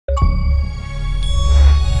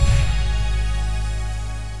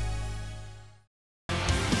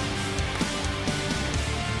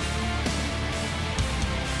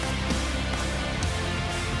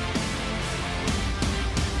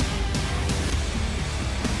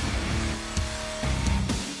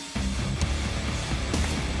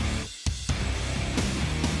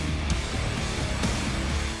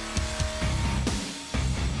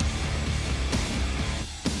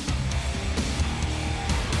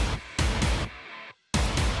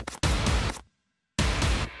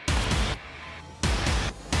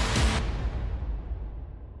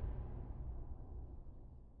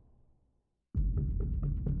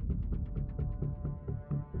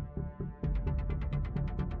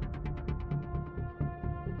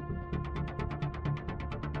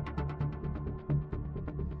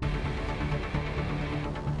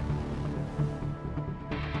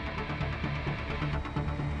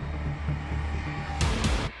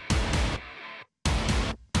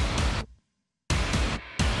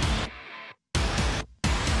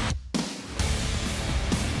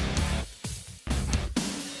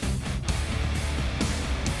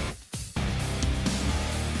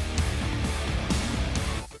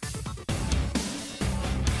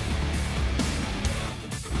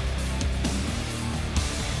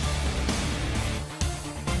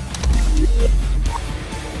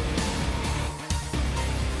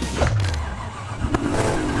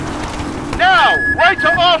right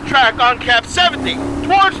to off track on cap 70,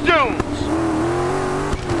 towards dunes.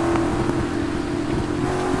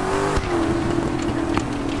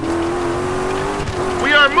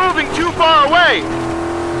 We are moving too far away.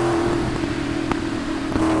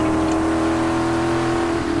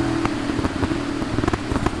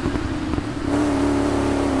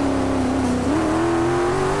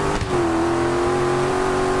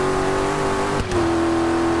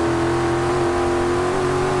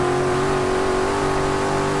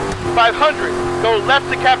 Go left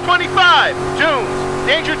to cap 25, dunes,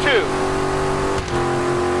 danger 2.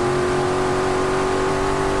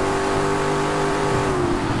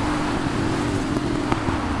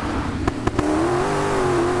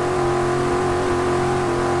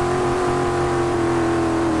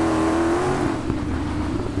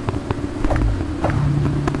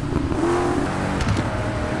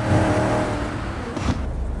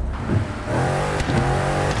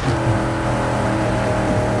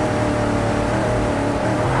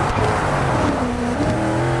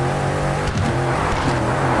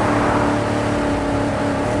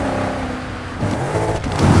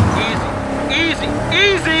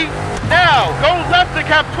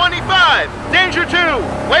 Cap 25, danger 2,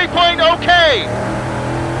 waypoint okay.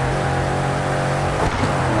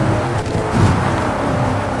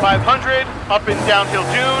 500, up and downhill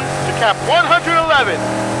dune to cap 111.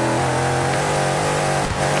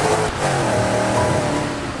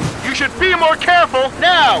 You should be more careful.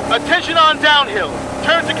 Now, attention on downhill.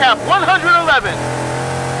 Turn to cap 111.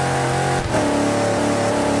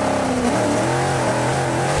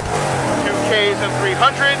 Ks and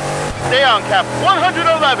 300. Stay on cap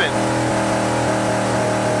 111.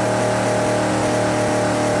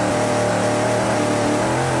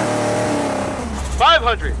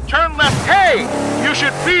 Turn left. Hey! You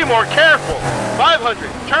should be more careful.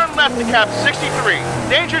 500. Turn left to cap 63.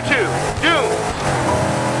 Danger 2. Dunes.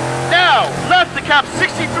 Now, left to cap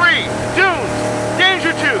 63. Dunes.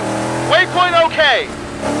 Danger 2. Waypoint okay.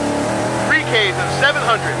 3Ks and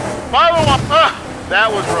 700. Follow up.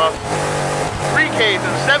 That was rough. 3Ks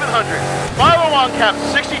and 700. Follow on cap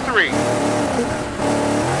 63.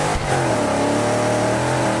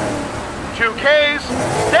 2Ks.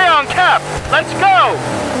 Stay on cap. Let's go.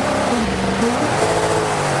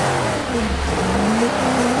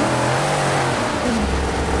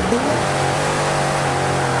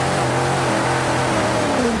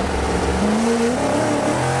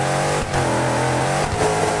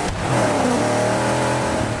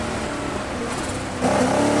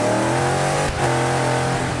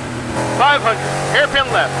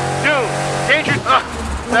 Hairpin left. Dunes. Danger.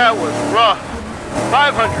 That was rough.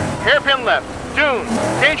 500. Hairpin left. Dunes.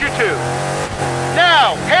 Danger 2.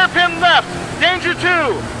 Now, hairpin left. Danger 2.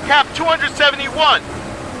 Cap 271.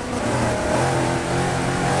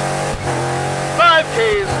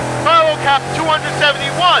 5Ks. Follow cap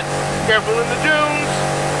 271. Careful in the dunes.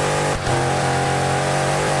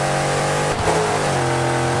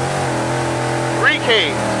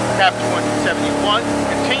 Cap 271.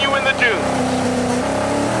 Continue in the dunes.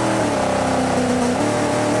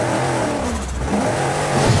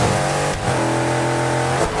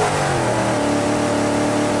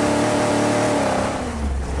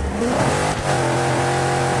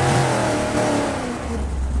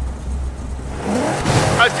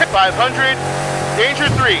 Tip 500. Danger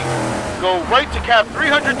 3. Go right to cap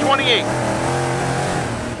 328.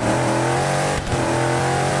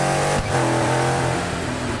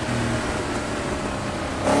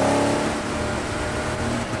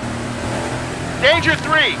 Danger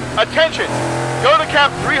 3, attention, go to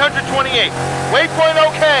cap 328, waypoint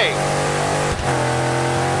okay.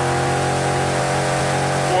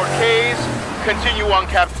 4Ks, continue on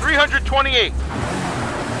cap 328.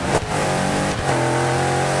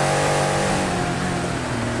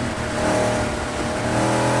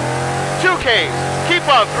 2Ks, keep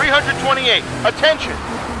on 328, attention.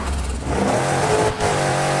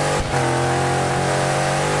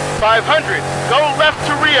 500, go left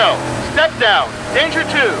to Rio. Step down. Danger 2.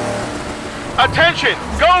 Attention.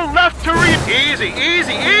 Go left to Rio. Easy,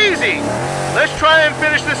 easy, easy. Let's try and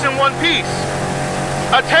finish this in one piece.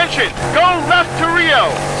 Attention. Go left to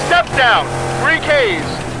Rio. Step down. 3Ks.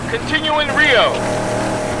 Continue in Rio.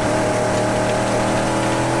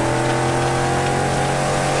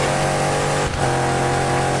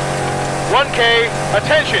 $1K.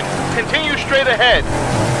 Attention. Continue straight ahead.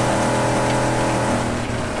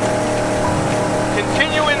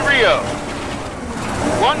 Continue in Rio.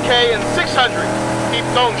 1K and 600. Keep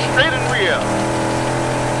going straight in Rio.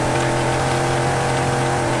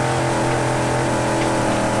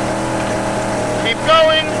 Keep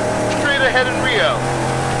going straight ahead in Rio.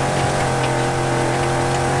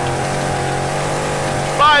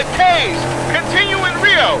 5Ks. Continue in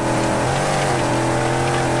Rio.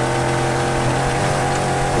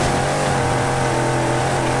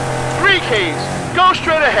 Ks. Go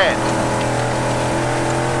straight ahead.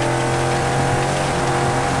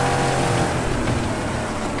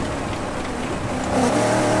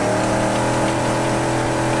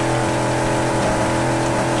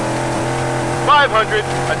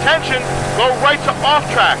 Attention, go right to off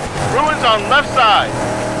track. Ruins on left side.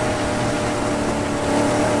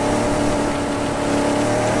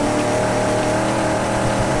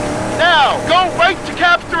 Now, go right to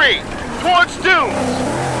cap 3, towards dunes.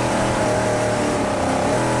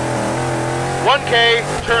 1K,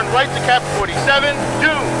 turn right to cap 47,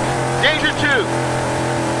 dunes, danger 2.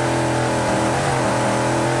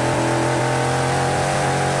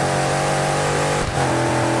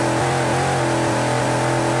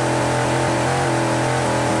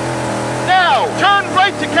 Turn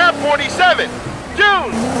right to cap 47.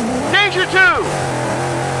 Dunes, danger 2.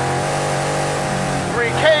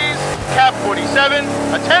 3Ks, cap 47,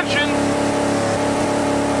 attention.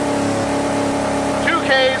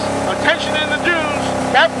 2Ks, attention in the dunes,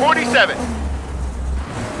 cap 47.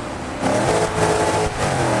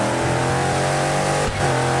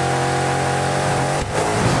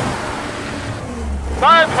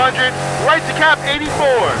 .500, right to cap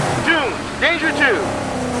 84. Dunes, danger 2.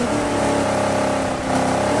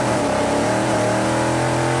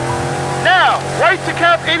 Now, right to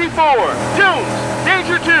cap 84, dunes,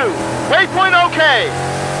 danger 2, waypoint OK.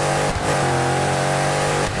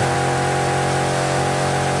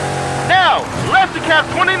 Now, left to cap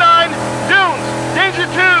 29, dunes, danger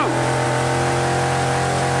 2.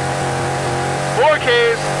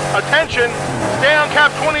 4Ks, attention, stay on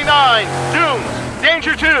cap 29, dunes,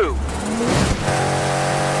 danger 2.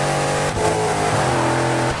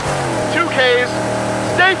 2Ks,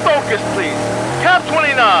 stay focused please, cap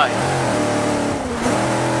 29.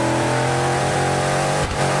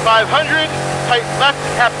 500, tight left to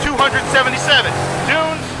cap 277.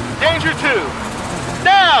 Dunes, danger 2.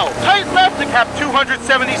 Now, tight left to cap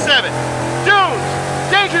 277. Dunes,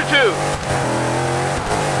 danger 2.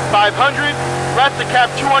 500, left to cap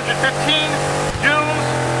 215. Dunes,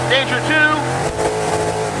 danger 2.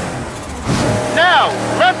 Now,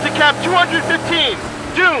 left to cap 215.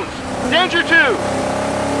 Dunes, danger 2.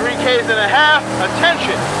 3Ks and a half,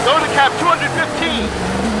 attention, go to cap 215.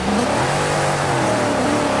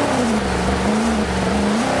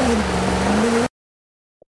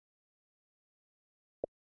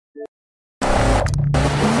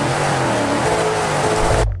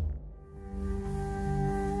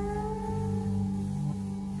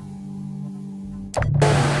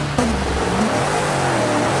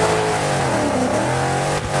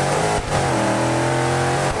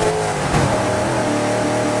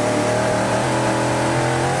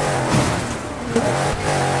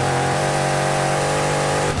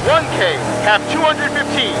 Cap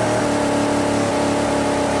 215.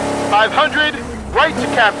 500, right to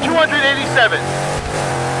cap 287.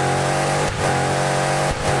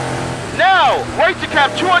 Now, right to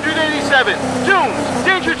cap 287. Dunes,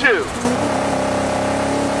 danger 2.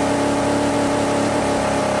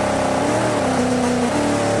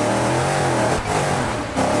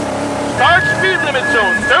 Start speed limit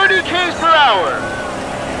zone, 30 km per hour.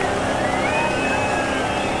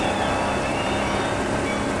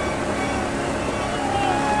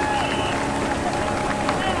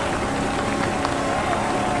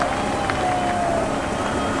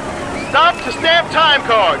 Stop to stamp time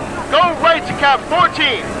card. Go right to cap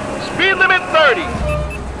 14. Speed limit 30.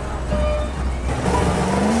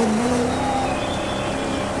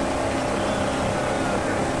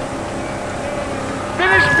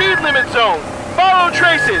 Finish speed limit zone. Follow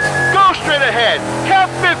traces. Go straight ahead. Cap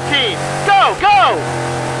 15. Go, go!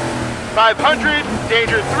 500,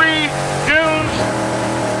 danger 3, dunes.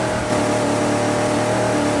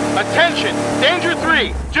 Attention, danger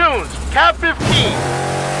 3, dunes, cap 15.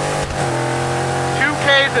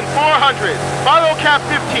 2Ks and 400. Follow cap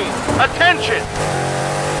 15. Attention.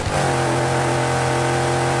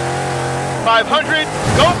 500.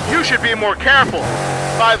 Go. You should be more careful.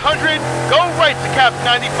 500. Go right to cap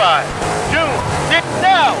 95. Dunes.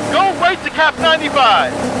 Now. Go right to cap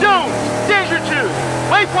 95. Dunes. Danger 2.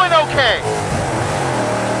 Waypoint OK.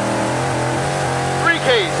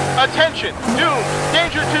 3Ks. Attention. Dunes.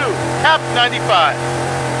 Danger 2. Cap 95.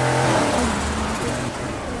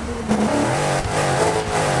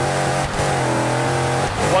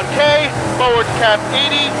 1K, forward to cap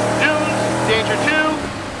 80, dunes, danger 2.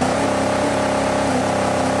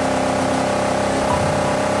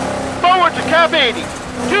 Forward to cap 80,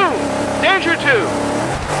 dunes, danger 2.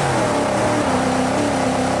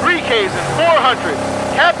 3Ks and 400.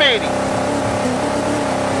 Cap 80.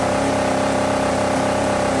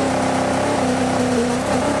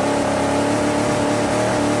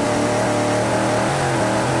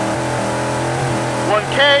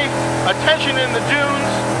 Attention in the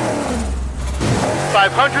dunes.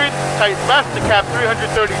 500, tight left to cap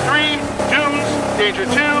 333. Dunes, danger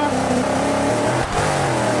 2.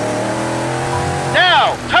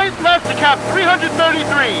 Now, tight left to cap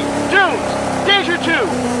 333. Dunes, danger 2.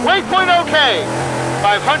 Waypoint okay.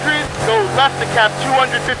 500, go left to cap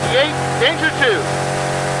 258. Danger 2.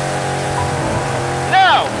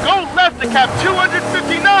 Now, go left to cap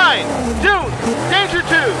 259. Dunes, danger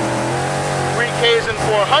 2. 3Ks and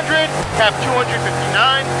 400, cap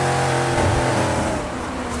 259.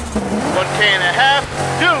 1K and a half,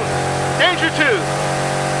 dunes, danger 2.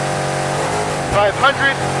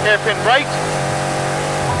 500, hairpin right.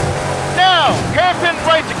 Now, hairpin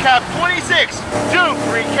right to cap 26. Dune,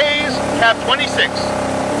 3Ks, cap 26.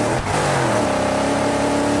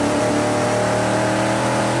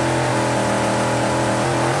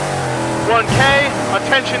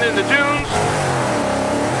 Attention in the dunes.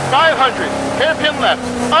 500, hairpin left,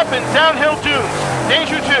 up and downhill dunes,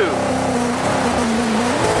 danger 2.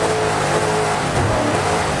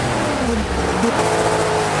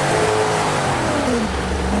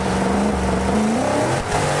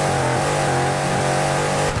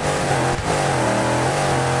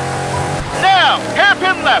 Now,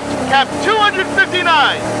 hairpin left, cap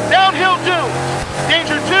 259, downhill dunes,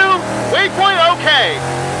 danger 2, waypoint okay.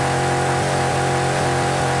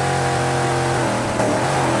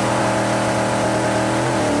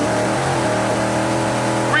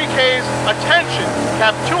 Attention,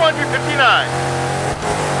 cap 259.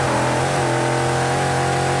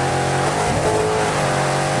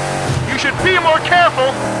 You should be more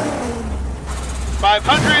careful.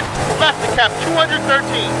 500, left to cap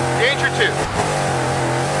 213, danger 2.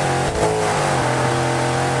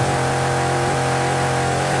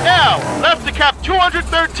 Now, left to cap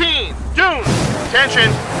 213, dunes.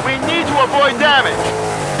 Attention, we need to avoid damage.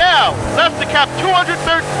 Now, left to cap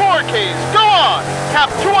 234 Ks. Go on! Cap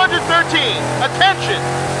 213. Attention!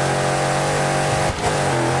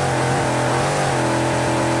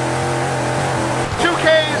 Two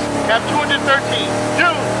Ks, cap 213.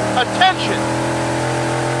 Dune, attention!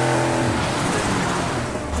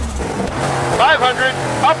 500,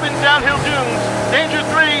 up and downhill dunes. Danger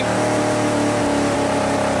 3.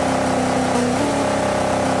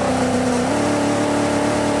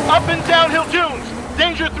 Up and downhill dunes.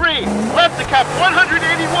 Danger 3, left to cap 181,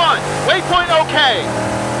 waypoint okay.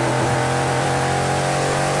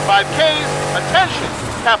 5Ks, attention,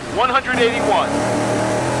 cap 181.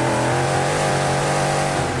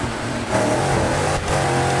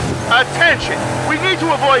 Attention, we need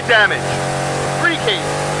to avoid damage. 3Ks,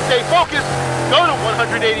 stay focused, go to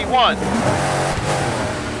 181.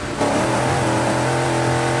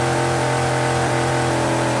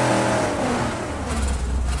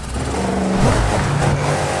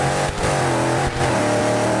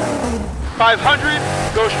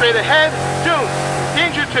 Go straight ahead, dunes,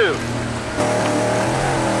 danger 2.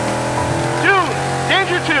 Dunes,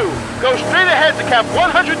 danger 2, go straight ahead to cap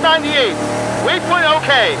 198, waypoint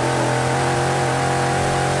okay.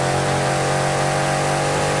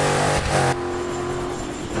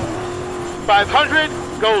 .500,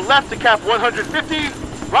 go left to cap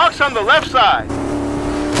 150, rocks on the left side.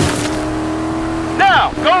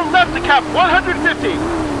 Now, go left to cap 150.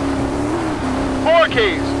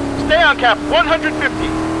 4Ks. Stay on cap 150.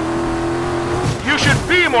 You should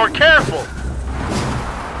be more careful.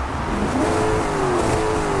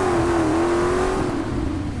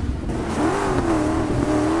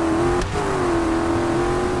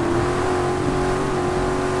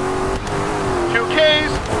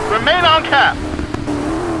 Remain on cap.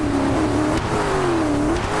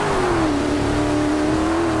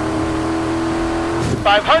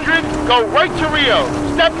 .500, go right to Rio.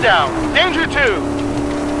 Step down, danger 2.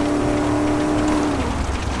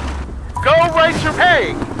 Go right to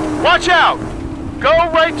Peg. Watch out. Go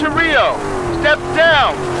right to Rio. Step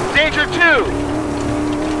down, danger 2.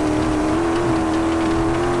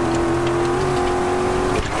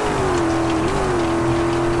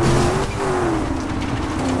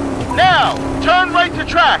 Now, turn right to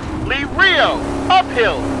track, leave Rio,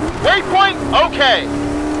 uphill, waypoint, okay.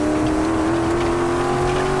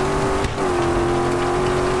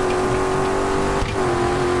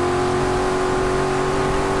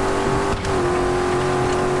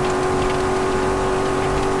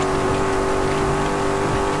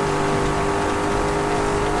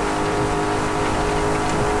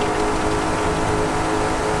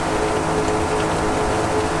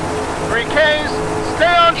 4Ks,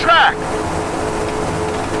 stay on track.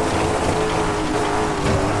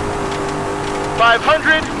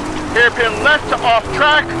 500, hairpin left to off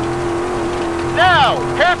track. Now,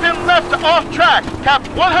 hairpin left to off track, cap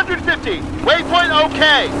 150, waypoint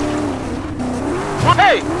okay.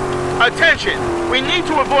 Hey, attention, we need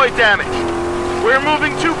to avoid damage. We're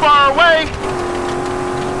moving too far away.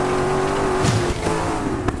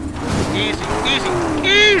 Easy, easy,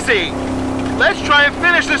 easy. Let's try and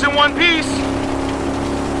finish this in one piece.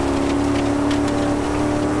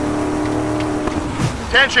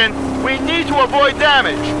 Attention, we need to avoid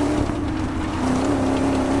damage.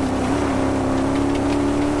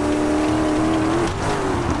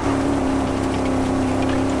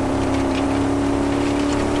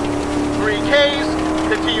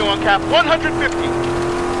 Continue on cap 150.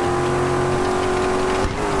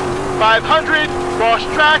 500, cross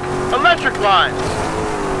track, electric lines.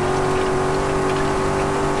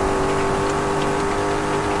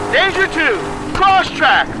 Danger 2, cross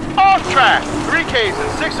track, off track, 3Ks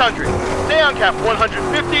and 600. Stay on cap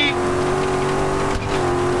 150.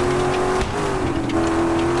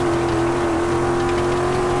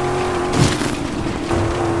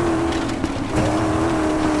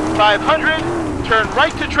 500, turn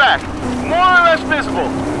right to track, more or less visible.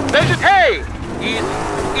 Hey! Easy,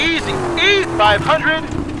 easy, easy.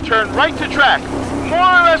 500, turn right to track, more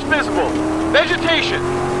or less visible. Vegetation.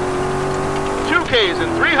 2Ks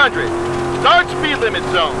and 300, start speed limit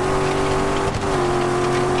zone.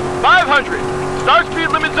 500, start speed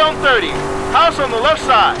limit zone 30, house on the left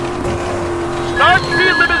side. Start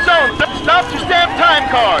speed limit zone, stop to stamp time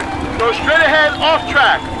card. Go straight ahead, off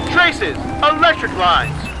track, traces, electric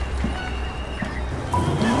lines.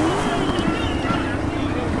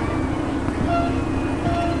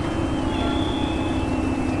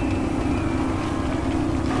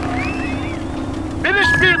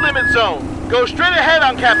 Speed limit zone. Go straight ahead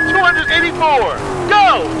on cap 284.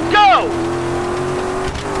 Go! Go!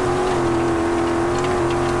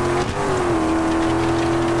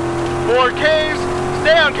 Four Ks,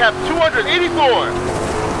 stay on cap 284.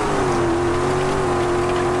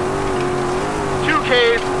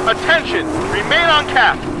 2Ks, attention, remain on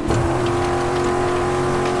cap.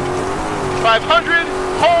 500,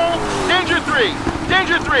 hold, danger 3,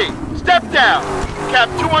 danger 3, step down, cap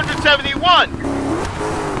 271.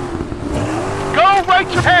 Go right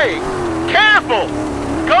to Hay. Careful.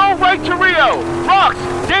 Go right to Rio. Rocks.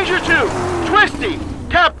 Danger 2. Twisty.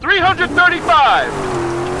 Cap 335.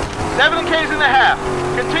 7Ks and a half.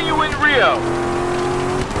 Continue in Rio.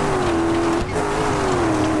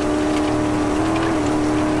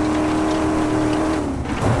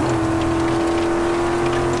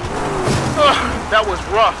 Ugh, that was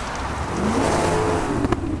rough.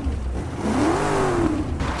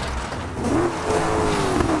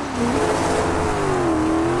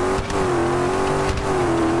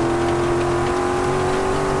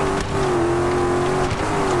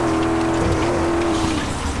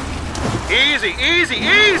 Easy, easy,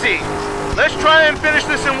 easy! Let's try and finish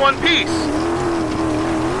this in one piece.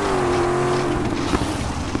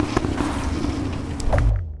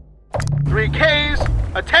 Three Ks,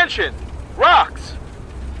 attention, rocks!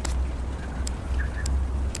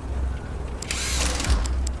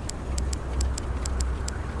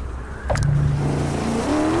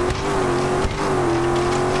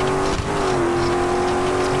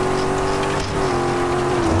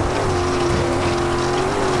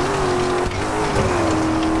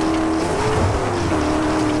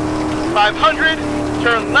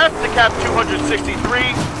 Turn left to cap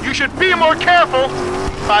 263. You should be more careful.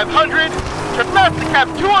 500. Turn left to cap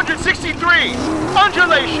 263.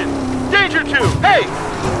 Undulation. Danger 2. Hey!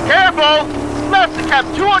 Careful! Left to cap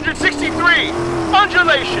 263.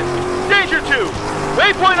 Undulation. Danger 2.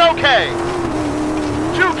 Waypoint okay.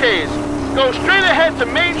 2Ks. Go straight ahead to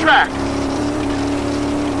main track.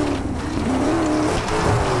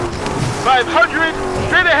 500.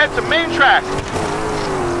 Straight ahead to main track.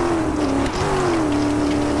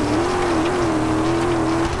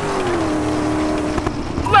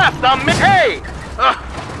 Left on main... Hey!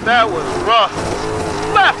 That was rough.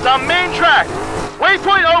 Left on main track.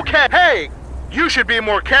 Waypoint okay. Hey! You should be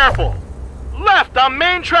more careful. Left on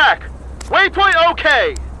main track. Waypoint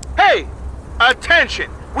okay. Hey! Attention!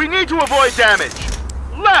 We need to avoid damage.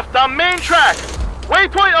 Left on main track.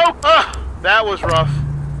 Waypoint okay. That was rough.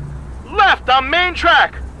 Left on main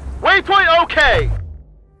track. Waypoint okay.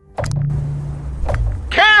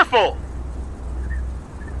 Careful!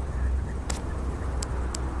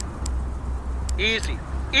 Easy,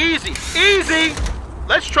 easy, easy!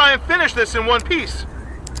 Let's try and finish this in one piece.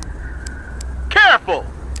 Careful!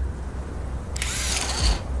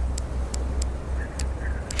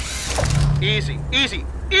 Easy, easy,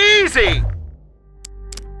 easy!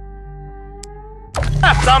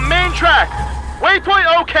 Left on main track.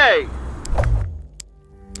 Waypoint okay.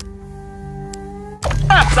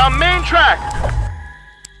 Left on main track.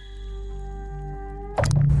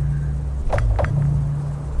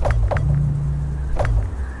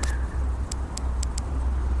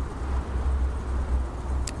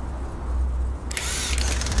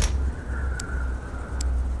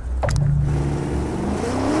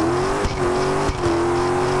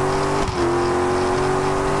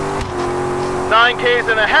 K's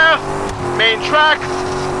and a half, main track.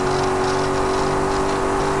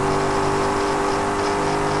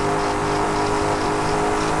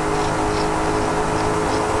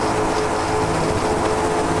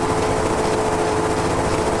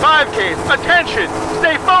 K's, attention,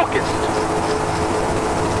 stay focused.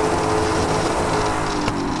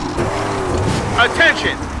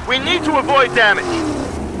 Attention, we need to avoid damage.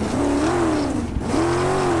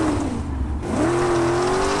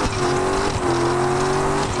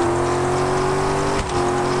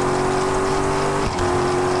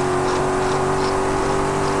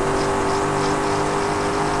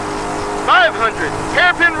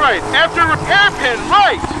 Hairpin right, after hairpin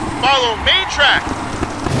right! Follow main track!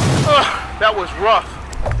 Ugh, that was rough.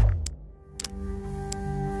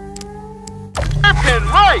 Hairpin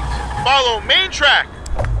right! Follow main track!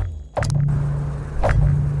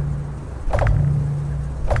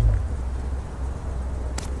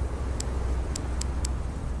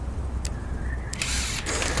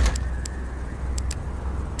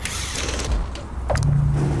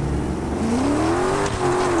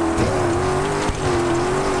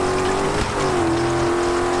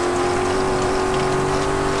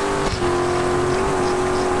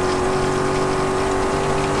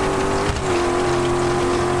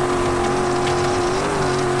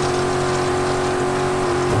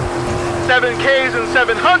 K's and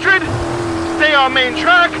 700. Stay on main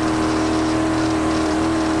track.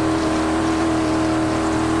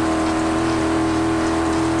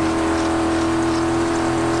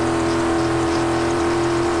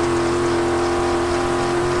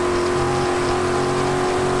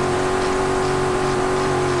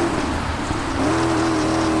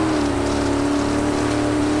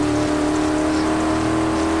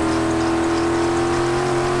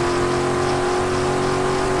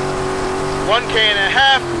 K and a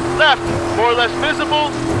half, left, more or less visible,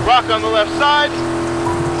 rock on the left side.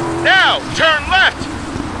 Now, turn left!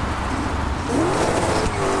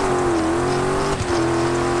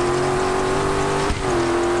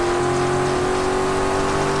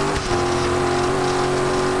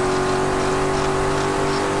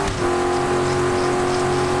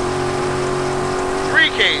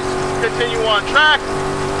 K's, continue on track.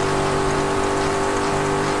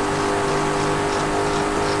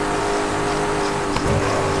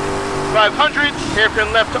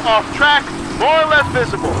 Hairpin left to off track, more or less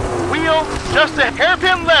visible. Wheel, just a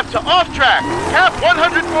hairpin left to off track. Cap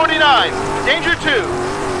 149, danger 2.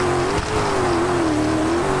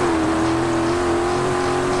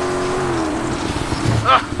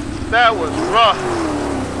 Ugh, that was rough.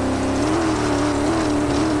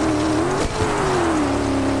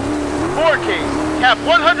 Cap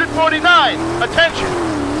 149,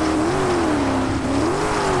 attention.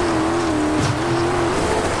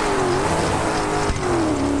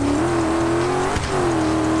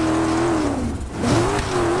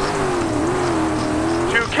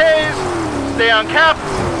 Stay on cap.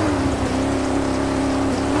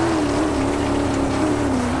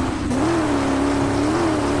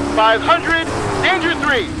 .500, danger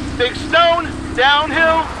 3, big stone,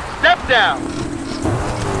 downhill, step down.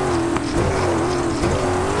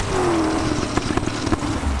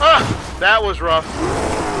 Ugh, that was rough.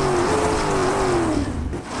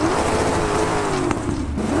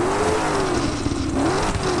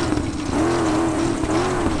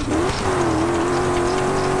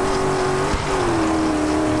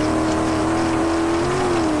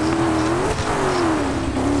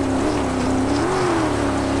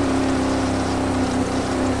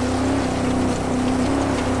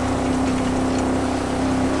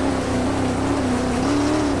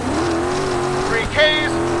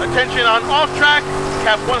 Attention on off track,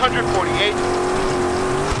 cap 148.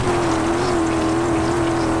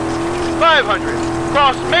 500,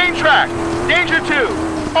 cross main track, danger 2,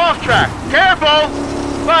 off track, careful.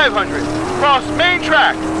 500, cross main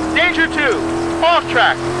track, danger 2, off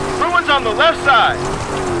track, ruins on the left side.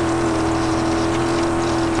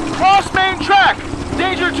 Cross main track,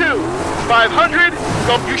 danger 2, 500,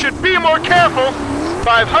 go, you should be more careful.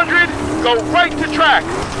 500, go right to track,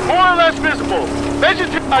 more or less visible.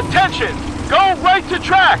 Attention, go right to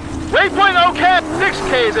track, Waypoint okay,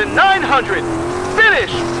 6Ks and 900.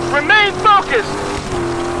 Finish. Remain focused.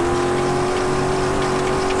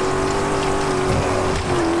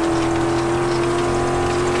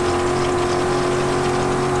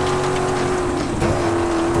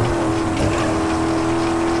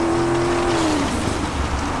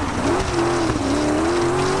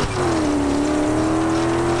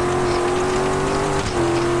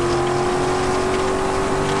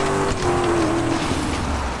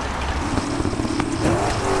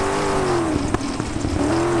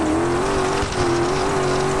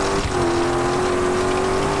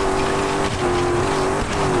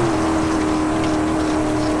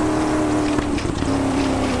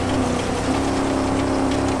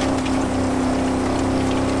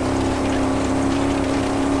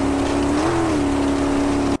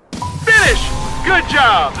 Good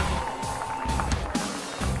job!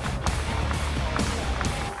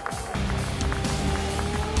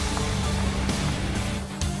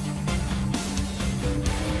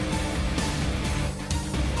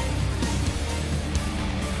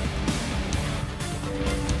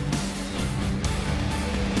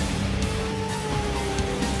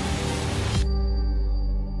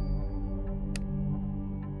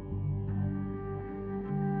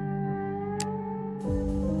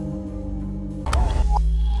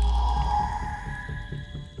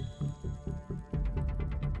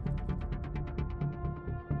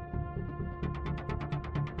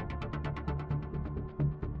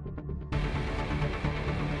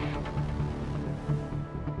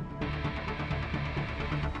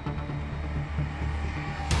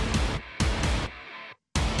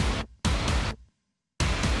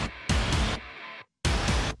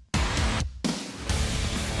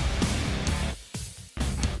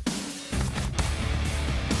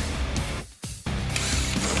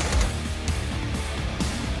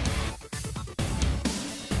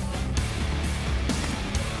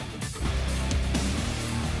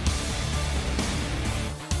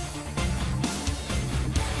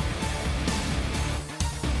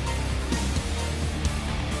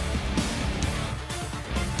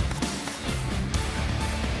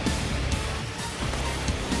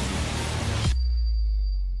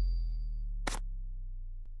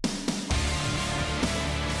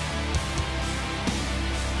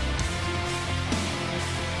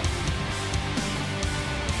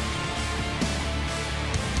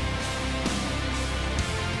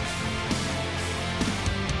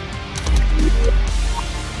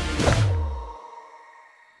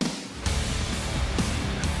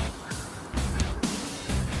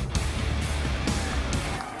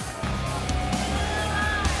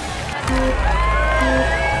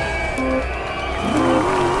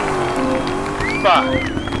 Five,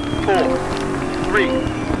 4, 3,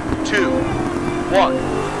 2, 1,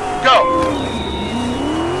 go!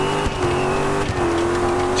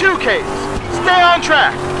 2Ks, stay on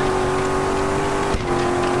track!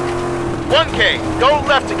 1K, go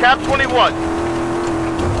left to cap 21.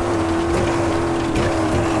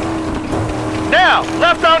 Now,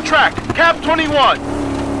 left on track, cap 21.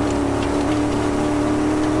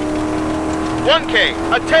 1K,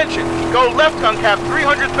 attention, go left on cap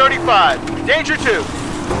 335. Danger 2.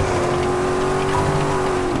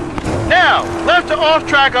 Now, left to off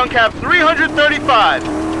track on cap 335.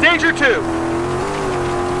 Danger 2.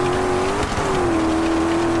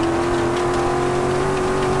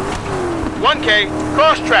 "1K,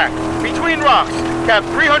 cross track, between rocks, cap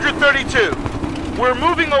 332. We're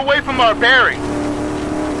moving away from our bearing.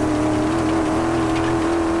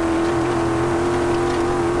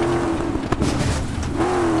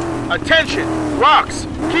 Attention, rocks,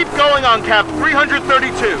 keep going on cap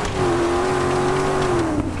 332.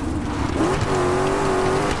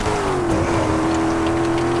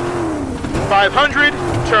 "500,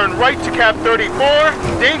 turn right to cap 34,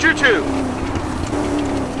 danger 2.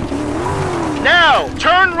 Now,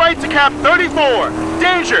 turn right to cap 34,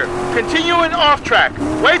 danger, continuing off track,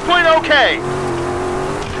 waypoint okay.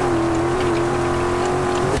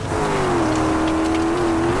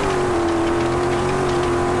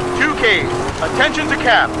 Attention to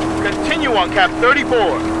cap. Continue on cap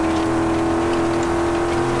 34.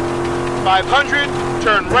 500,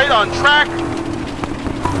 turn right on track.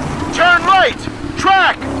 Turn right,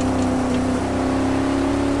 track.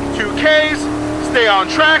 2Ks, stay on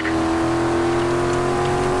track.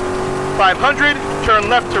 500, turn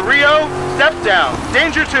left to Rio, step down,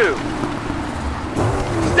 danger 2.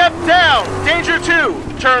 Step down, danger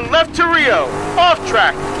 2, turn left to Rio, off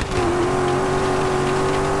track.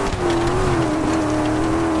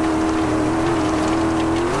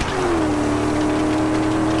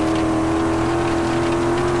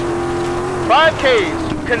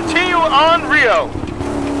 5Ks, continue on Rio.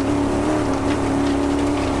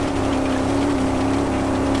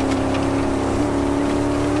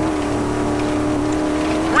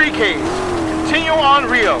 Continue on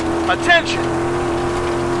Rio. Attention.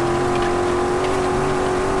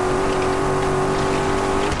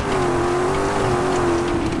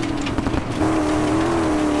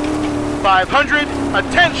 .500.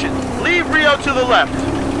 Attention. Leave Rio to the left.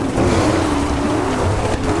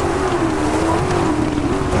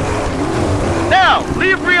 Now,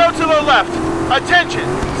 leave Rio to the left. Attention.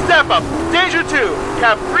 Step up. Danger 2.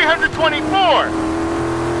 Cap 324.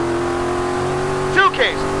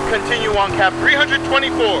 2Ks. Continue on cap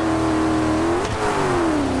 324.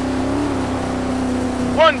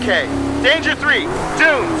 1K. Danger 3.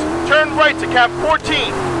 Dunes. Turn right to cap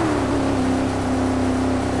 14.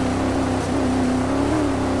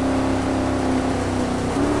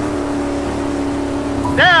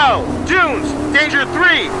 Now, Dunes. Danger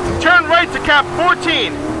 3. Turn right to cap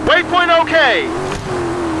 14. Waypoint OK.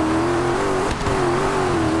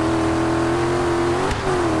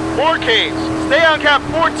 4Ks. Stay on cap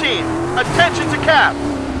 14. Attention to cap.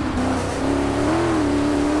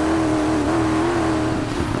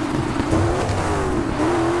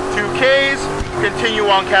 Ks. Continue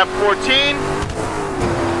on cap 14.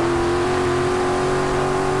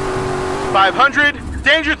 500.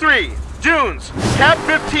 Danger 3. Dunes. Cap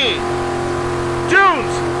 15.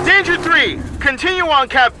 Dunes. Danger 3. Continue on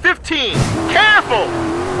cap 15. Careful.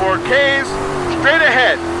 4Ks. Straight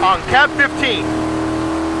ahead on cap 15.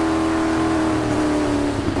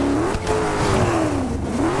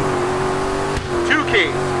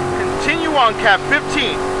 2Ks. Continue on cap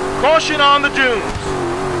 15. Caution on the dunes.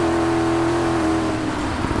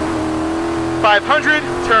 500,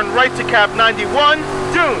 turn right to cap 91,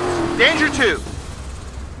 dunes, danger 2.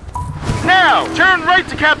 Now, turn right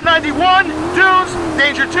to cap 91, dunes,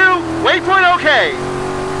 danger 2, waypoint OK.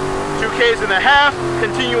 2Ks and a half,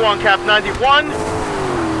 continue on cap 91.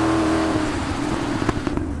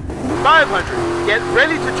 500, get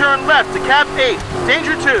ready to turn left to cap 8,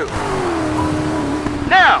 danger 2.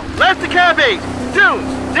 Now, left to cap 8,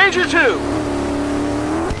 dunes, danger 2.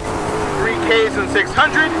 3Ks and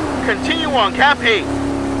 600, continue on cap 8.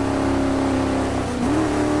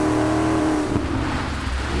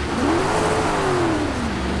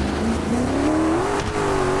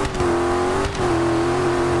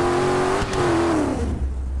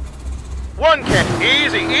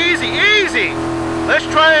 Easy, easy, easy. Let's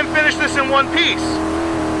try and finish this in one piece.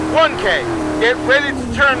 1K, get ready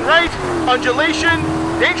to turn right, undulation,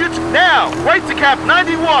 danger 2. Now, right to cap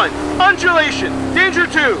 91, undulation, danger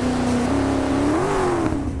 2.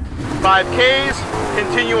 5Ks,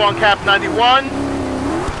 continue on cap 91.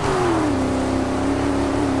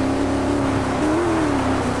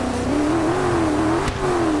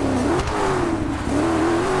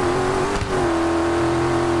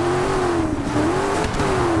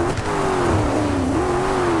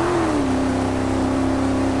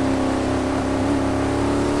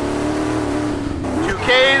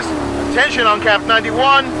 Attention on cap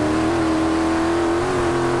 91.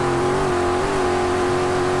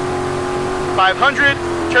 500,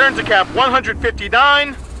 turn to cap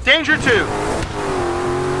 159, danger 2.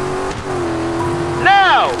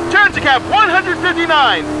 Now, turn to cap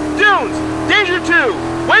 159, dunes, danger 2,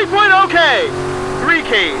 waypoint OK.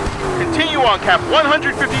 3Ks, continue on cap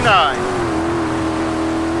 159.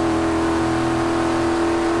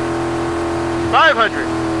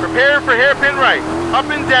 500, prepare for hairpin right. Up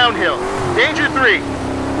and downhill. Danger 3.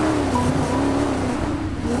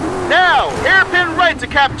 Now, hairpin right to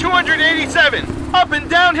cap 287. Up and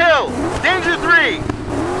downhill. Danger 3.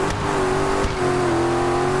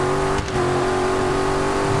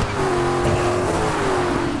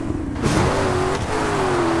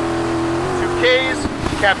 Ks,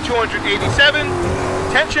 cap 287.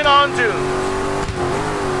 Tension on dunes.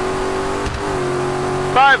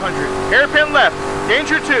 500. Hairpin left.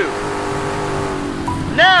 Danger 2.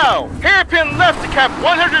 Now, hairpin left to cap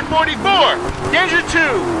 144, danger 2,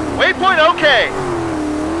 waypoint OK.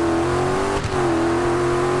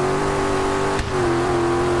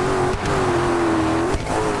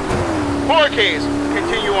 4Ks,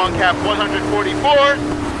 continue on cap 144.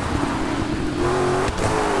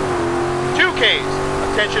 2Ks,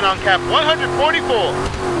 attention on cap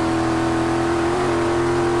 144.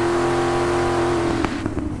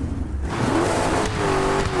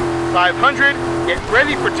 500, get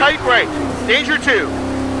ready for tight right, danger 2.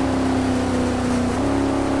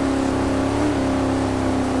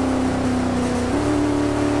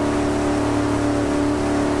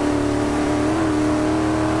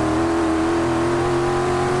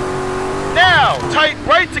 Now, tight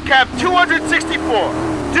right to cap 264.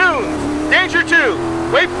 Dunes, danger 2,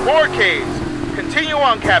 wait 4Ks. Continue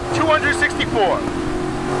on cap 264.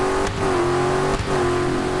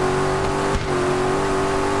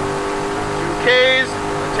 2Ks,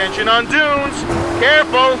 attention on dunes,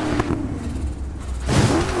 careful.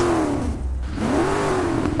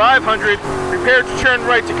 500, prepare to turn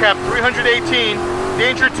right to cap 318,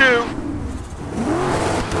 danger 2.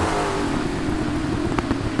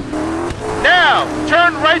 Now,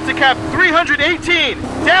 turn right to cap 318,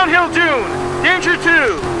 downhill dune, danger 2.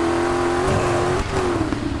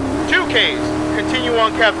 2Ks, continue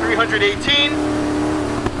on cap 318.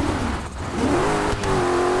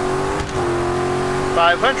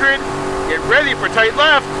 500, get ready for tight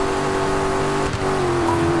left.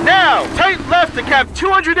 Now, tight left to cap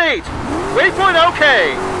 208, waypoint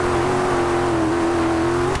OK.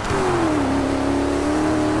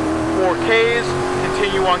 4Ks,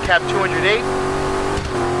 continue on cap 208.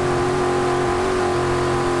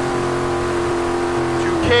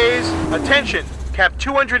 2Ks, attention, cap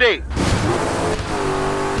 208.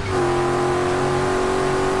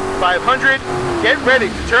 500, get ready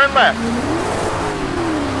to turn left.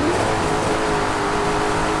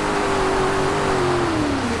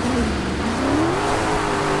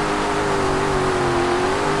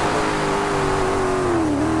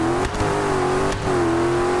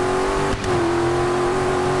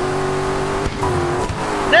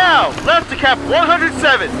 Now, left to cap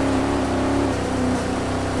 107.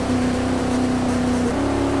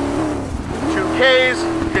 2Ks,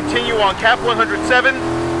 continue on cap 107.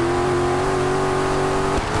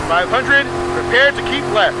 500, prepare to keep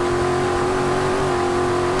left.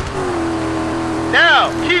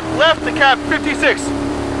 Now, keep left to cap 56.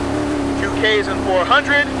 2Ks and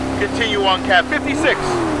 400, continue on cap 56.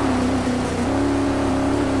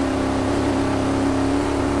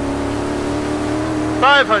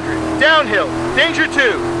 500, downhill, danger 2.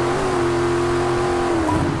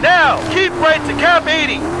 Now, keep right to cap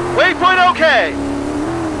 80, waypoint OK.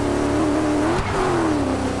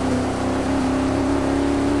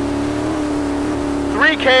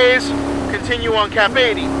 3Ks, continue on cap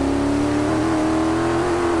 80.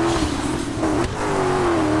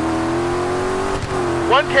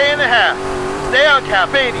 1K and a half, stay on cap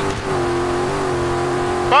 80.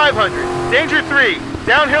 500, danger 3,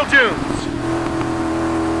 downhill dunes.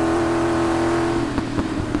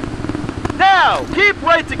 Now, keep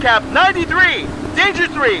right to cap 93, danger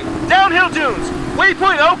 3, downhill dunes,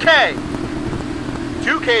 waypoint OK.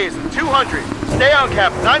 2Ks and 200, stay on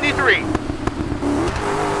cap 93.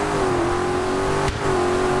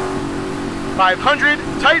 500,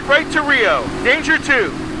 tight right to Rio, danger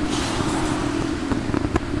 2.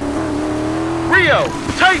 Rio,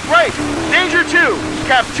 tight right, danger 2,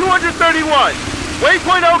 cap 231,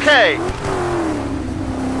 waypoint OK.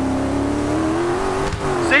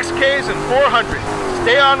 6Ks and 400,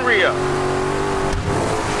 stay on Rio.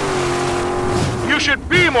 You should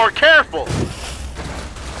be more careful.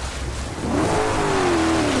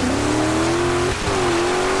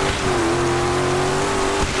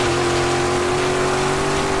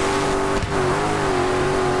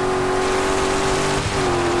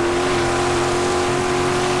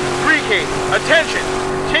 Attention,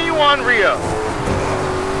 continue on Rio.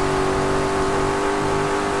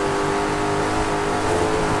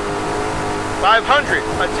 500,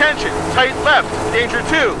 attention, tight left, danger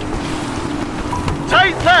 2.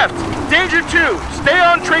 Tight left, danger 2, stay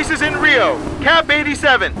on traces in Rio, cap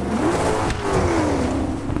 87.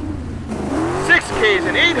 6Ks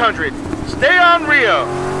and 800, stay on Rio.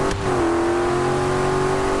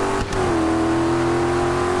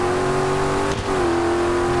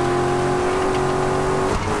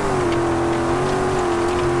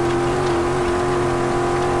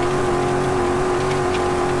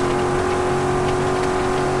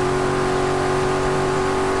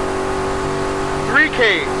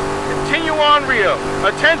 3Ks, continue on Rio,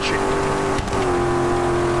 attention.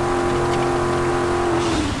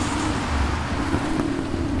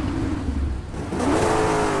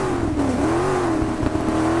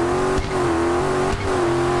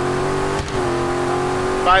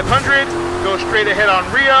 .500, go straight ahead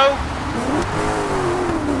on Rio.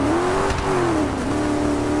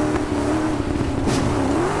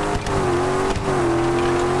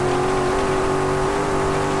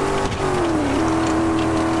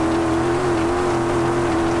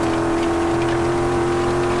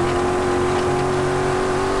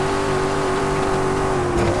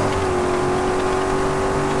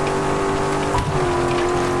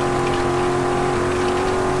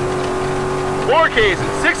 .4Ks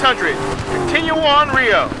and 600, continue on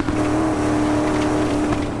Rio.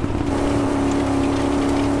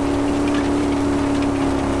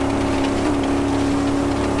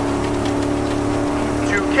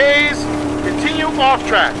 Ks, continue off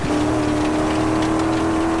track.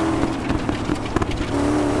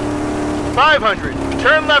 500,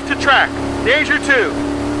 turn left to track, danger 2.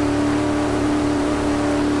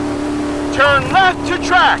 Turn left to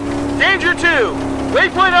track, danger 2,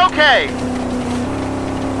 waypoint OK.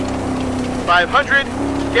 500,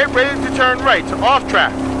 get ready to turn right to off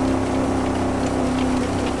track.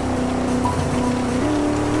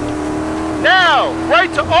 Now,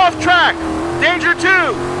 right to off track, danger 2,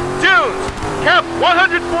 dunes, cap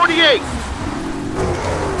 148.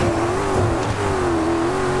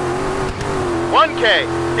 1K,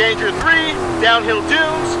 danger 3, downhill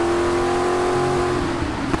dunes.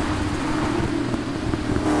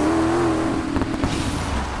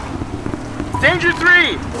 Danger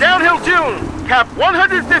 3, downhill dune, cap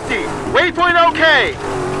 150, waypoint OK.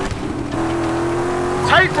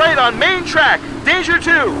 Tight right on main track, danger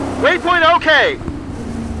 2, waypoint OK.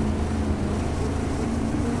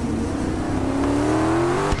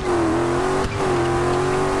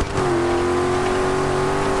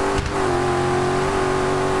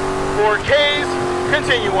 Ks,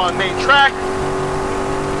 continue on main track.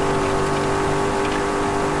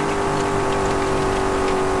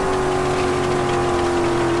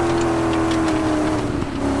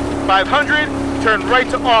 .500, turn right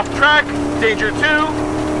to off track, danger 2.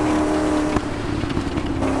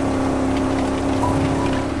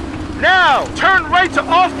 Now, turn right to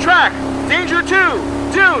off track, danger 2,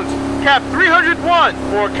 dunes, cap 301.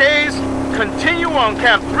 4Ks, continue on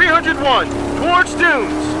cap 301, towards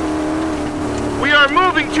dunes. We are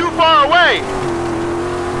moving too far away.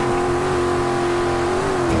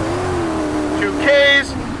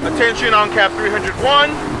 2Ks, attention on cap 301.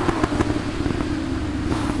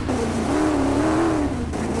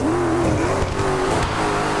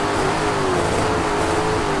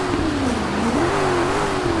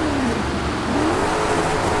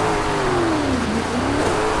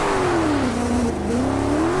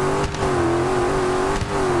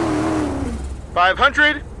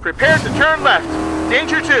 .500, prepare to turn left,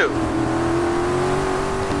 danger 2.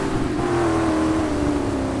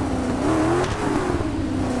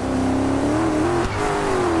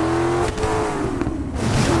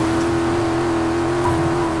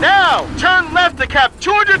 Now, turn left to cap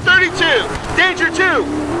 232, danger 2,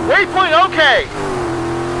 waypoint OK.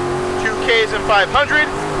 2Ks and 500,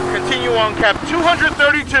 continue on cap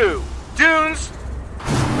 232, dunes.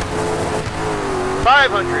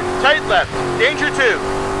 500, tight left, danger 2.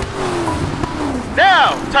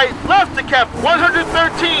 Now, tight left to cap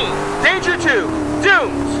 113, danger 2,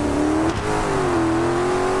 dunes.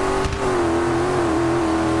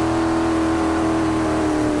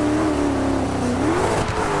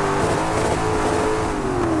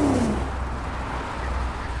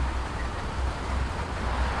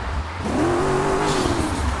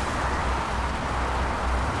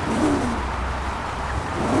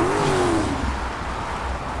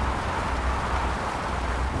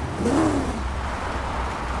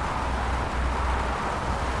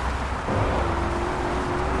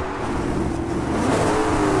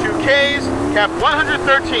 Cap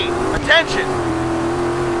 113, attention.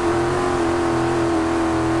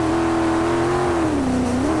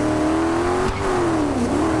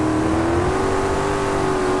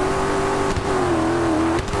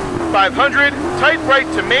 .500, tight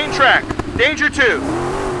right to main track, danger 2.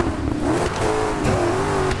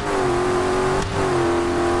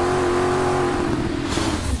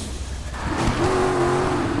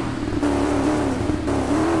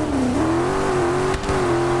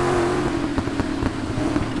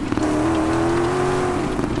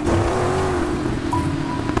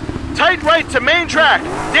 Tight right to main track,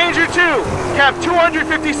 danger 2, cap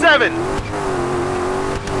 257.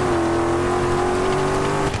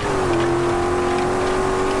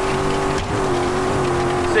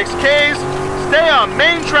 6Ks, stay on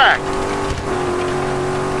main track.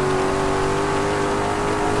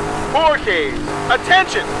 4Ks,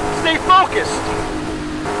 attention, stay focused.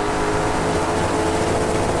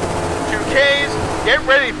 2Ks, get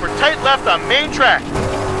ready for tight left on main track.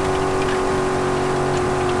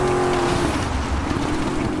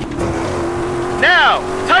 Now,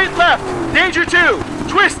 tight left, danger 2,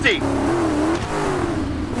 twisty.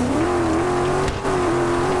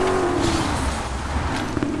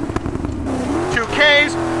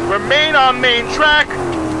 2Ks, remain on main track.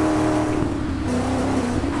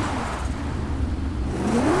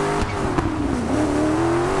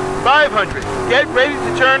 .500, get ready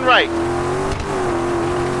to turn right.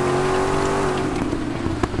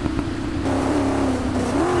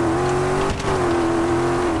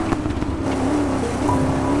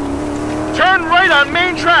 Turn right on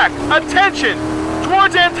main track, attention,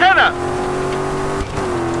 towards antenna.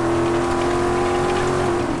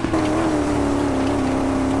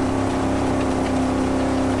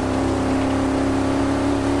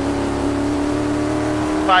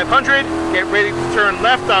 .500, get ready to turn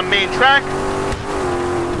left on main track.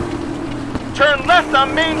 Turn left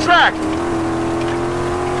on main track.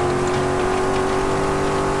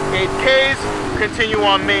 8 Ks, continue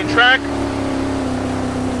on main track.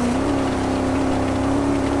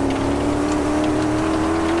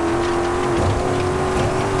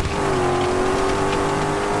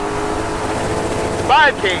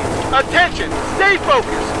 .5 Ks, attention, stay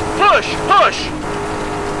focused, push, push.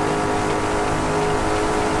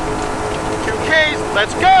 2 Ks,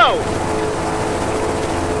 let's go.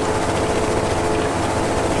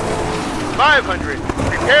 500,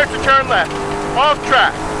 prepare to turn left, off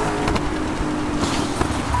track.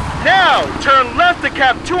 Now, turn left to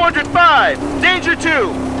cap 205, danger 2,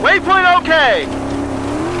 waypoint okay.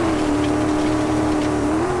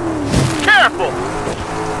 Careful.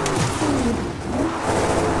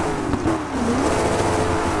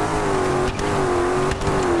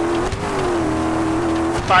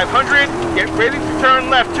 500, get ready to turn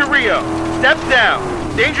left to Rio. Step down,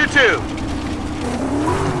 danger 2.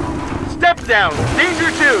 Step down, danger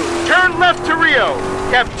 2. Turn left to Rio,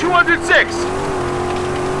 cap 206.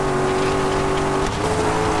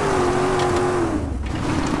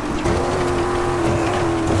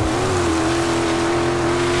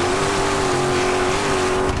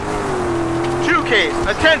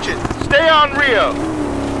 Attention, stay on Rio.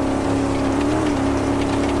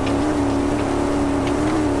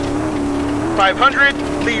 500,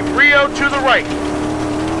 leave Rio to the right.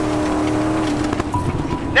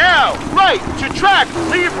 Now, right to track,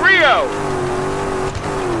 leave Rio.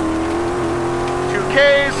 2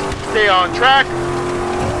 Ks, stay on track.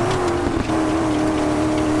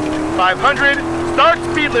 500, start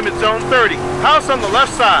speed limit zone 30, house on the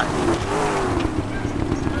left side.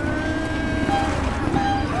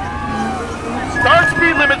 Start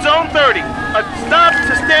speed limit zone 30. A stop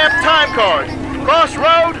to stamp time card. Cross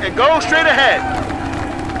road and go straight ahead.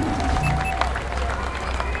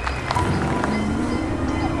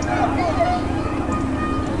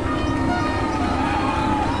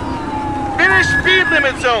 Finish speed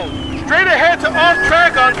limit zone. Straight ahead to off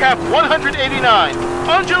track on cap 189.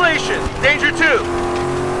 Undulation, danger 2.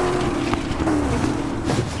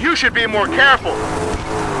 You should be more careful.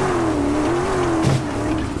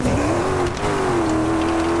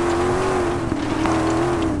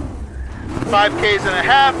 5 Ks and a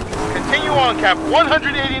half, continue on cap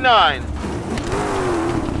 189.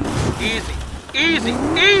 Easy, easy,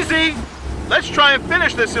 easy. Let's try and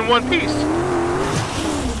finish this in one piece.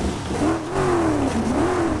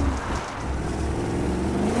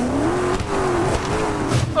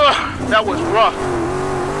 Ugh, that was rough.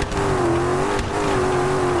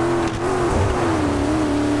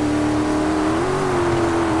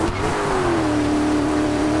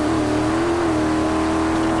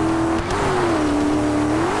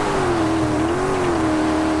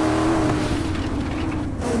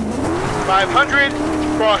 .500,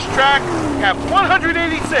 cross track, cap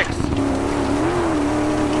 186.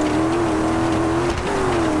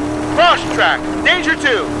 Cross track, danger 2,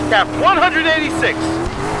 cap 186.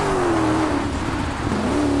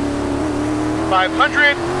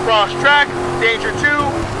 500, cross track, danger 2.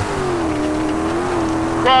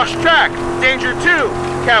 Cross track, danger 2,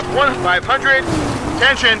 cap 500.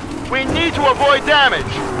 Attention, we need to avoid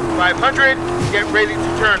damage. 500, get ready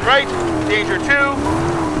to turn right, danger 2.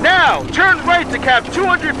 Now, turn right to cap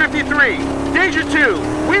 253. Danger 2,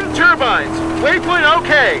 wind turbines, waypoint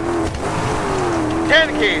okay. 10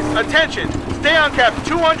 Ks, attention, stay on cap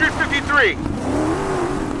 253.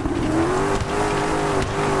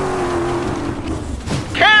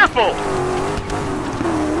 Careful!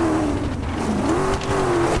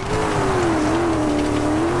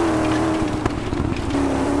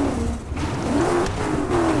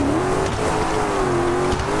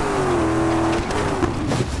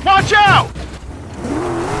 Watch out!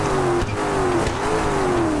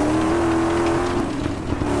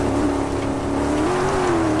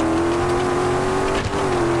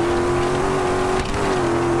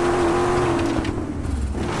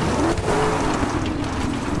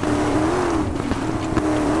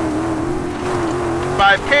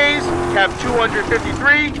 .5 Ks, cap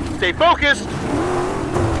 253, stay focused.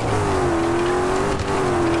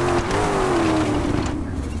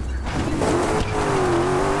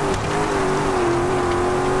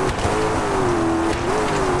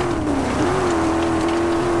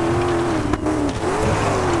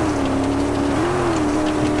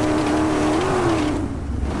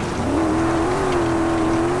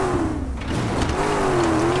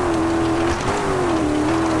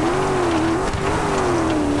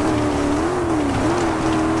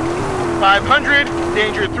 500,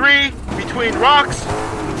 danger 3, between rocks.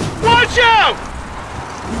 Watch out!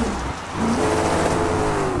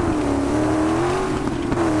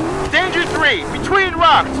 Danger 3, between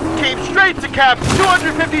rocks, came straight to cap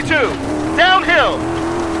 252, downhill.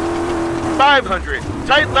 500,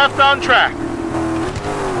 tight left on track.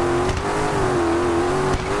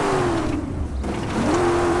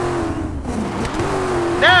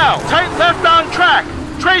 Now, tight left on track,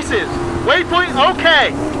 traces, waypoint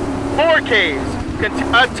okay. 4Ks,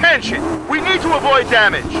 attention, we need to avoid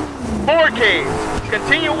damage. 4Ks,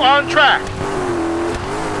 continue on track.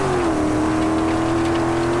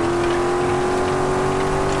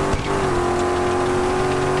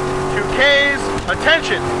 2Ks,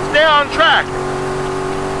 attention, stay on track.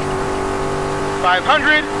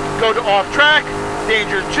 500, go to off track,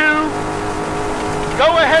 danger 2.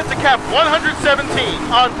 Go ahead to cap 117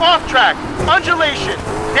 on off track, undulation,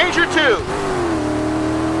 danger 2.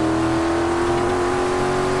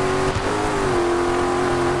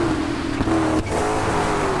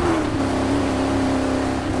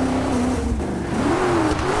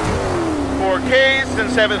 Ks and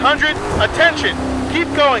 700, attention, keep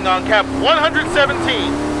going on cap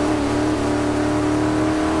 117.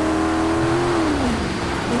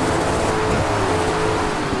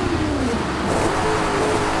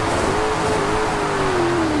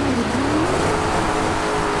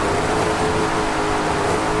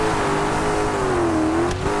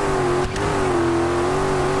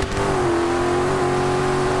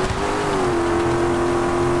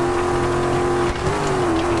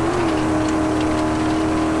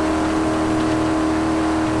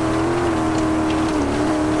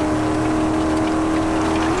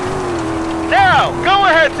 Go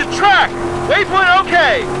ahead to track. Waypoint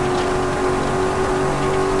okay.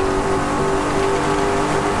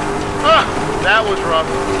 That was rough.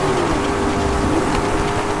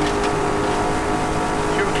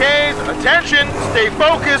 2Ks, attention, stay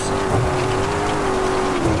focused.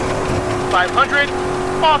 500,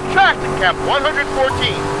 off track to cap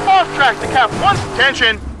 114. Off track to cap 1.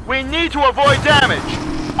 Attention, we need to avoid damage.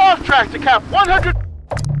 Off track to cap 100.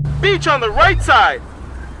 Beach on the right side.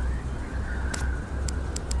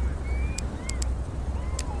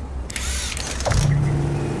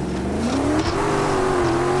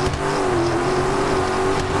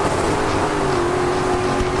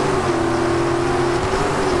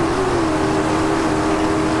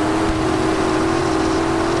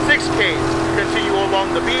 Continue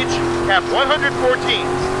along the beach, cap 114.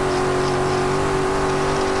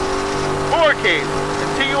 4Ks,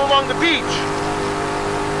 continue along the beach.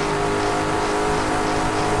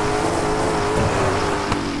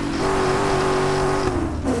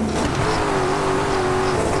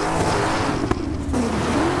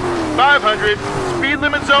 .500, speed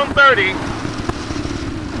limit zone 30.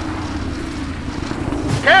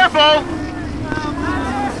 Careful!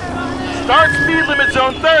 Start speed limit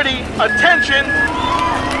zone 30, attention!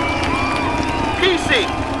 PC,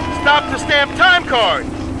 stop to stamp time card.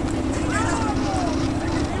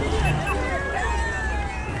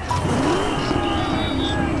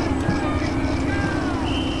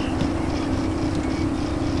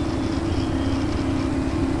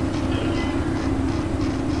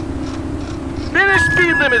 Finish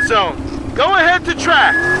speed limit zone. Go ahead to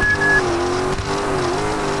track.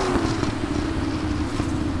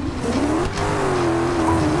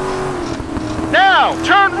 Now,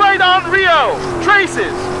 turn right on Rio.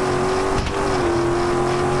 Traces.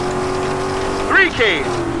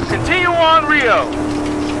 3Ks. Continue on Rio.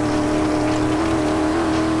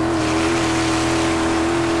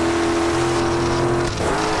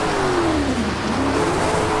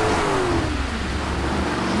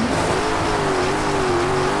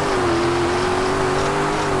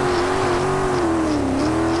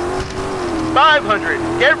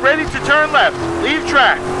 .500. Get ready to turn left. Leave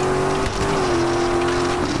track.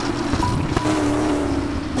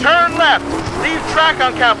 Turn left. Leave track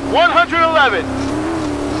on cap 111.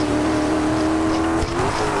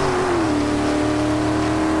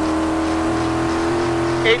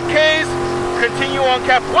 .8Ks. Continue on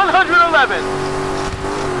cap 111.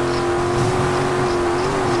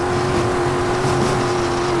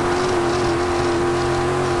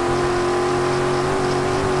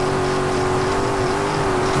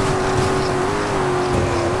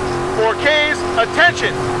 .4Ks.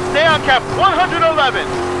 Attention. Stay on cap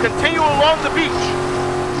 111. Continue along the beach.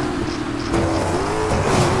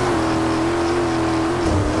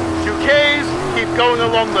 2Ks, keep going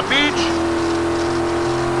along the beach.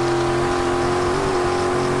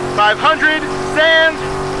 500, sand.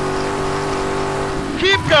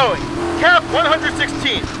 Keep going. Cap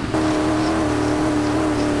 116.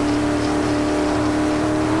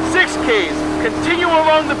 6Ks, continue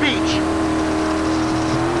along the beach.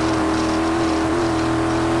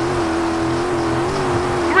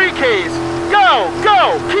 3Ks, go,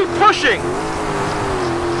 go, keep pushing.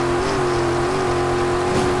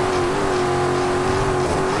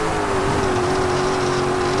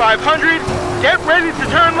 500, get ready to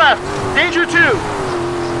turn left, danger 2.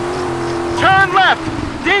 Turn left,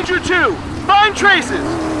 danger 2, find traces.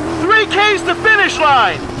 3Ks to finish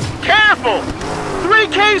line, careful.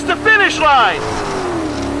 3Ks to finish line.